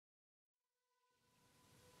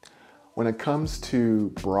When it comes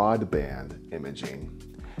to broadband imaging,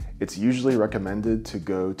 it's usually recommended to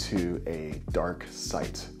go to a dark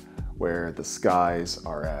site where the skies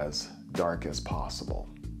are as dark as possible.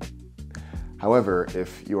 However,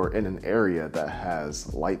 if you're in an area that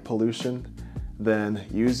has light pollution, then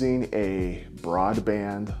using a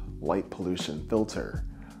broadband light pollution filter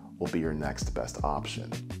will be your next best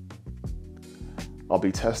option. I'll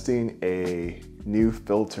be testing a new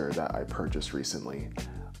filter that I purchased recently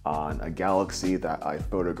on a galaxy that I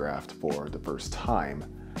photographed for the first time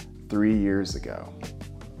 3 years ago.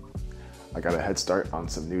 I got a head start on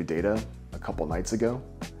some new data a couple nights ago,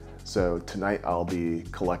 so tonight I'll be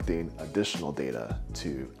collecting additional data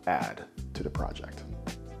to add to the project.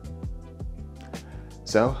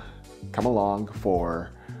 So come along for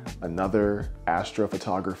another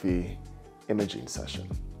astrophotography imaging session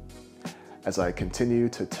as I continue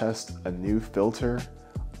to test a new filter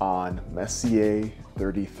on Messier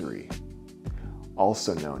 33,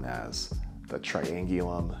 also known as the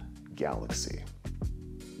Triangulum Galaxy.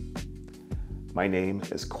 My name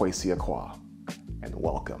is Kwesi Akwa, and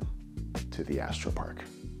welcome to the Astro Park.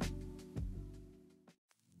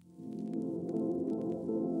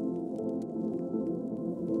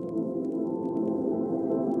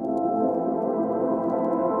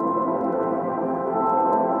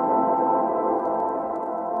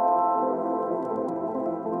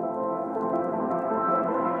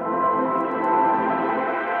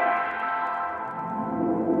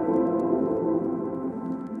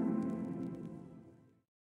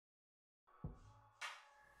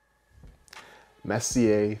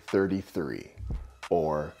 Messier 33,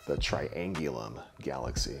 or the Triangulum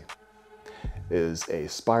Galaxy, is a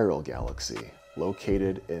spiral galaxy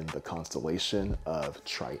located in the constellation of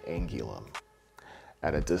Triangulum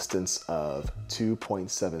at a distance of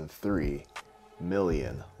 2.73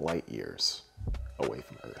 million light years away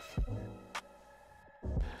from Earth.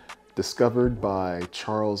 Discovered by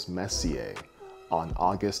Charles Messier on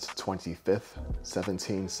August 25th,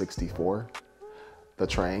 1764, the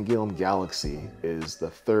Triangulum Galaxy is the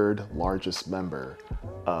third largest member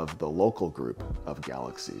of the local group of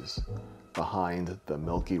galaxies, behind the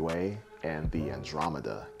Milky Way and the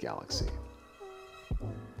Andromeda Galaxy.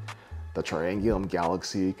 The Triangulum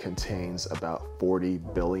Galaxy contains about 40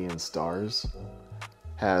 billion stars,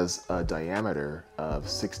 has a diameter of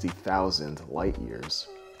 60,000 light years,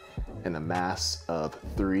 and a mass of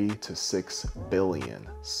 3 to 6 billion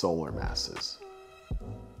solar masses.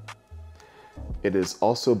 It is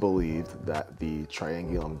also believed that the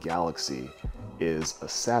Triangulum Galaxy is a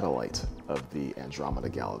satellite of the Andromeda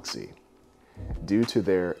Galaxy due to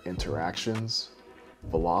their interactions,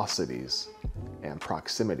 velocities, and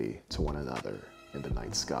proximity to one another in the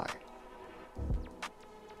night sky.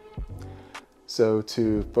 So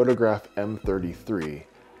to photograph M33,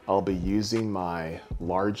 I'll be using my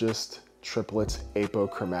largest triplet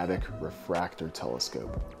apochromatic refractor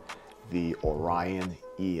telescope, the Orion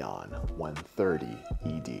Eon 130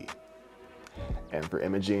 ED. And for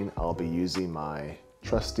imaging, I'll be using my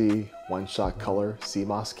trusty one-shot color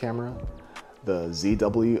CMOS camera, the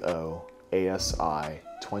ZWO ASI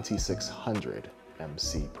 2600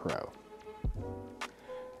 MC Pro.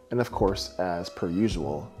 And of course, as per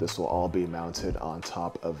usual, this will all be mounted on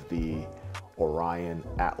top of the Orion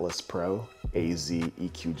Atlas Pro AZ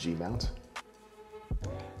EQG mount.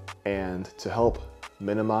 And to help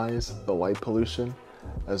minimize the light pollution,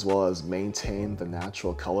 as well as maintain the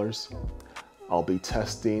natural colors, I'll be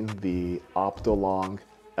testing the Optolong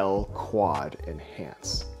L-Quad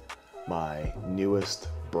Enhance, my newest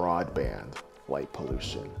broadband light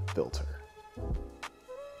pollution filter.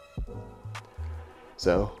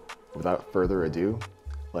 So, without further ado,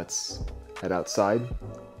 let's head outside,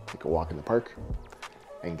 take a walk in the park,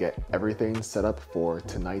 and get everything set up for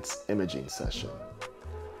tonight's imaging session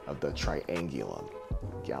of the Triangulum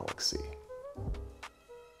Galaxy.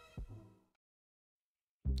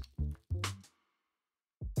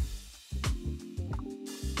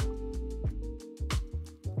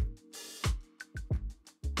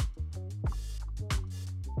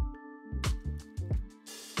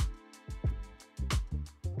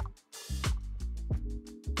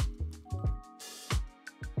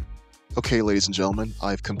 Okay, ladies and gentlemen,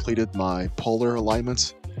 I've completed my polar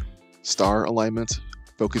alignment, star alignment,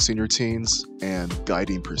 focusing routines, and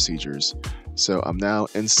guiding procedures. So I'm now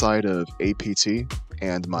inside of APT,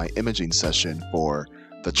 and my imaging session for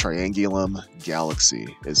the Triangulum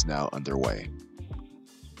Galaxy is now underway.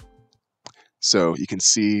 So you can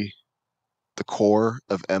see the core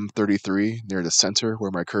of M33 near the center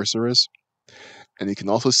where my cursor is, and you can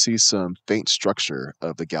also see some faint structure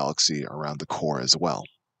of the galaxy around the core as well.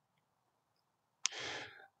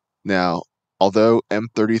 Now, although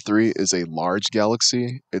M33 is a large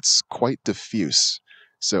galaxy, it's quite diffuse,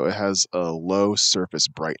 so it has a low surface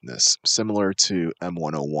brightness, similar to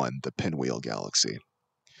M101, the pinwheel galaxy.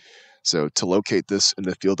 So to locate this in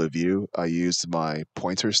the field of view, I used my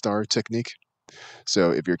pointer star technique.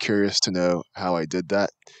 So if you're curious to know how I did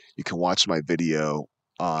that, you can watch my video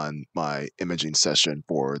on my imaging session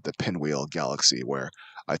for the pinwheel galaxy where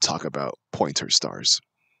I talk about pointer stars.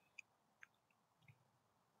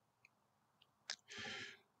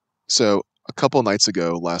 So a couple nights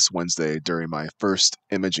ago, last Wednesday, during my first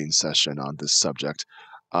imaging session on this subject,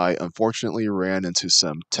 I unfortunately ran into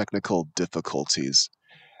some technical difficulties.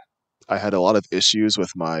 I had a lot of issues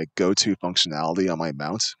with my go-to functionality on my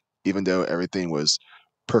mount. Even though everything was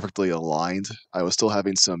perfectly aligned, I was still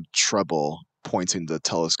having some trouble pointing the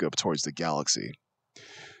telescope towards the galaxy.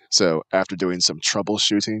 So after doing some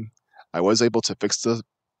troubleshooting, I was able to fix the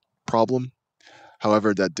problem.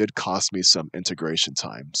 However, that did cost me some integration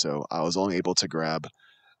time, so I was only able to grab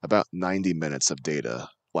about 90 minutes of data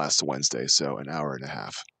last Wednesday, so an hour and a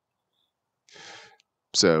half.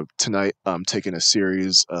 So tonight I'm taking a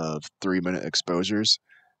series of 3-minute exposures,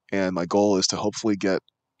 and my goal is to hopefully get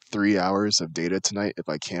 3 hours of data tonight if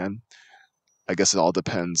I can. I guess it all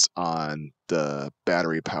depends on the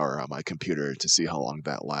battery power on my computer to see how long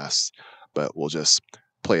that lasts, but we'll just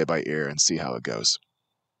play it by ear and see how it goes.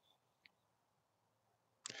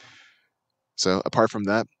 So apart from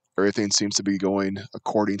that, everything seems to be going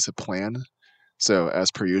according to plan. So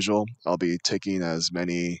as per usual, I'll be taking as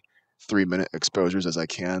many 3-minute exposures as I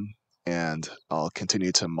can, and I'll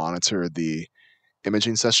continue to monitor the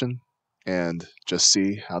imaging session and just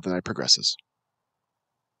see how the night progresses.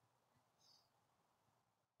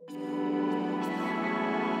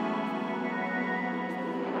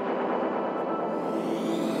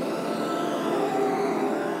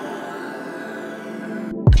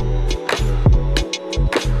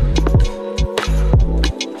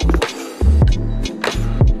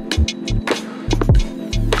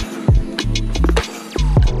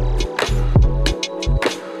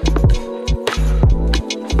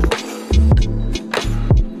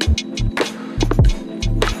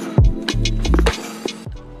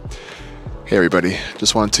 Hey everybody,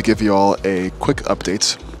 just wanted to give you all a quick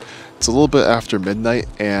update. It's a little bit after midnight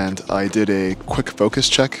and I did a quick focus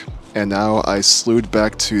check, and now I slewed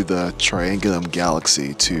back to the Triangulum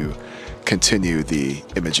Galaxy to continue the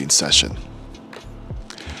imaging session.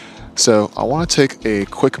 So I want to take a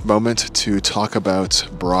quick moment to talk about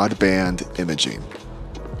broadband imaging.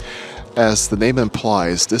 As the name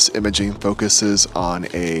implies, this imaging focuses on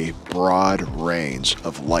a broad range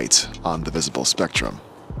of light on the visible spectrum,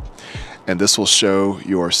 and this will show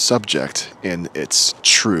your subject in its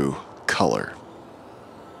true color.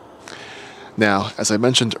 Now, as I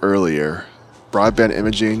mentioned earlier, broadband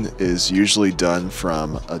imaging is usually done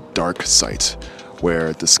from a dark site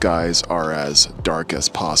where the skies are as dark as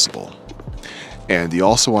possible. And you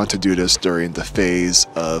also want to do this during the phase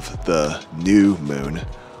of the new moon,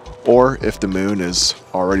 or if the moon is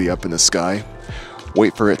already up in the sky,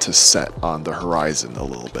 wait for it to set on the horizon a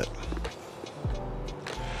little bit.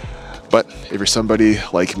 But if you're somebody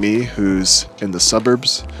like me who's in the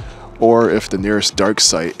suburbs, or if the nearest dark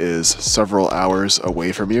site is several hours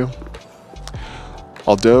away from you,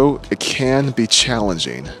 although it can be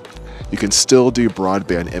challenging, you can still do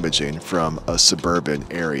broadband imaging from a suburban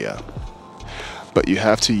area. But you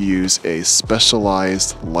have to use a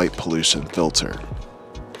specialized light pollution filter.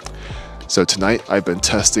 So tonight I've been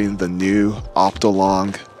testing the new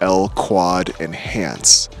Optolong L-Quad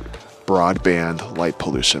Enhance broadband light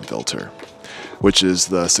pollution filter, which is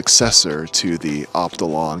the successor to the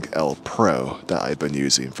Optolong L-Pro that I've been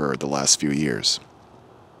using for the last few years.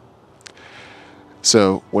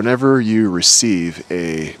 So whenever you receive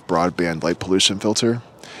a broadband light pollution filter,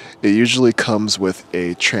 it usually comes with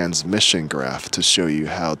a transmission graph to show you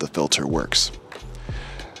how the filter works.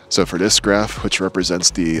 So for this graph, which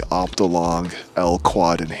represents the Optolong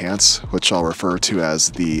L-Quad Enhance, which I'll refer to as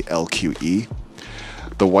the LQE,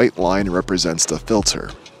 the white line represents the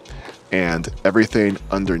filter, and everything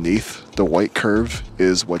underneath the white curve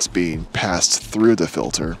is what's being passed through the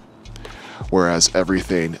filter, whereas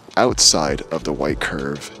everything outside of the white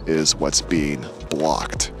curve is what's being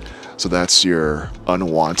blocked. So that's your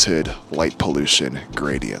unwanted light pollution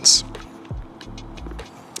gradients.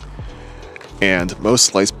 And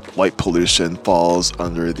most light pollution falls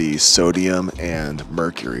under the sodium and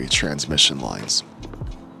mercury transmission lines.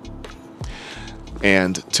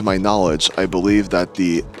 And to my knowledge, I believe that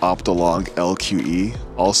the Optolong LQE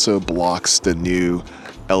also blocks the new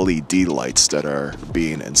LED lights that are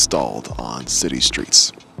being installed on city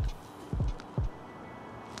streets.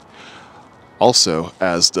 Also,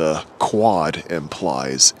 as the quad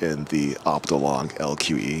implies in the Optolong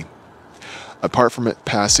LQE, apart from it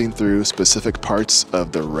passing through specific parts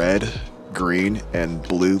of the red, green, and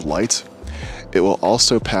blue light, it will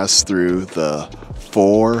also pass through the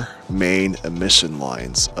 4 main emission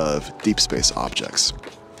lines of deep space objects.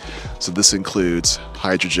 So this includes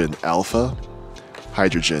hydrogen alpha,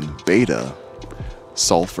 hydrogen beta,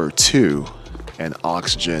 sulfur 2, and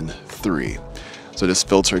oxygen 3. So this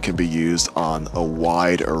filter can be used on a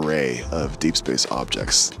wide array of deep space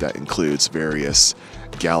objects that includes various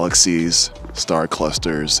galaxies, star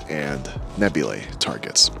clusters, and nebulae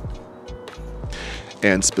targets.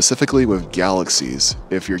 And specifically with galaxies,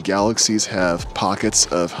 if your galaxies have pockets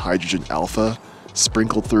of hydrogen alpha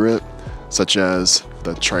sprinkled through it, such as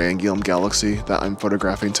the Triangulum Galaxy that I'm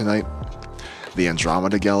photographing tonight, the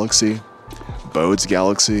Andromeda Galaxy, Bode's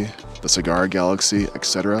Galaxy, the Cigar Galaxy,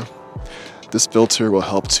 etc., this filter will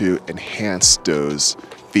help to enhance those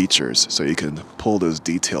features so you can pull those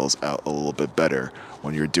details out a little bit better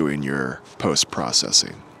when you're doing your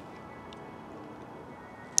post-processing.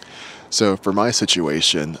 So for my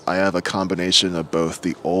situation, I have a combination of both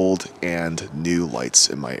the old and new lights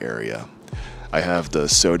in my area. I have the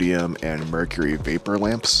sodium and mercury vapor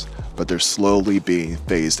lamps, but they're slowly being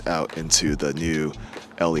phased out into the new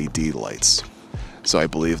LED lights. So I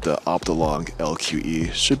believe the Optolong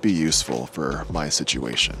LQE should be useful for my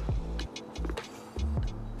situation.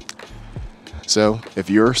 So if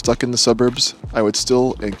you're stuck in the suburbs, I would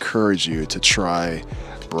still encourage you to try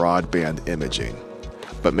broadband imaging,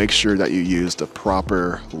 but make sure that you use the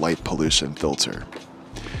proper light pollution filter.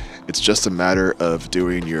 It's just a matter of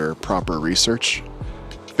doing your proper research,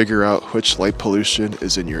 figure out which light pollution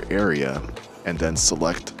is in your area, and then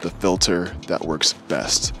select the filter that works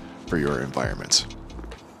best for your environment.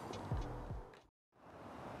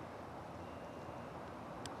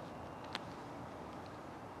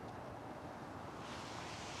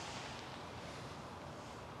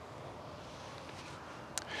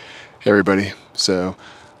 Hey everybody, so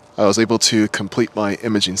I was able to complete my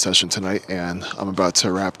imaging session tonight and I'm about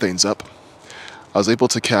to wrap things up. I was able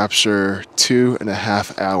to capture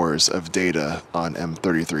 2.5 hours of data on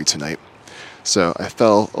M33 tonight, so I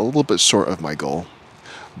fell a little bit short of my goal,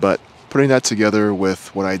 but putting that together with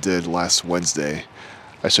what I did last Wednesday,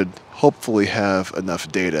 I should hopefully have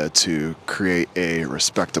enough data to create a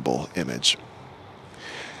respectable image.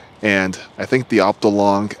 And I think the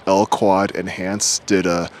Optolong L-Quad Enhance did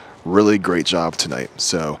a really great job tonight,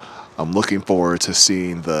 so I'm looking forward to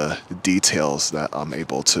seeing the details that I'm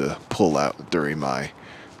able to pull out during my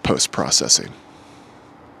post-processing.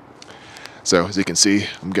 So as you can see,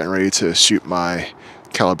 I'm getting ready to shoot my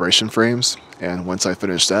calibration frames, and once I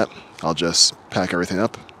finish that, I'll just pack everything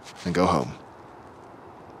up and go home.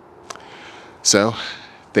 So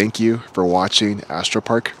thank you for watching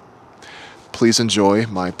Astropark. Please enjoy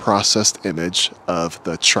my processed image of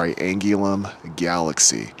the Triangulum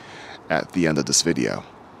Galaxy at the end of this video.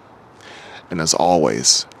 And as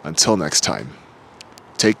always, until next time,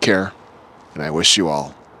 take care, and I wish you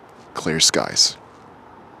all clear skies.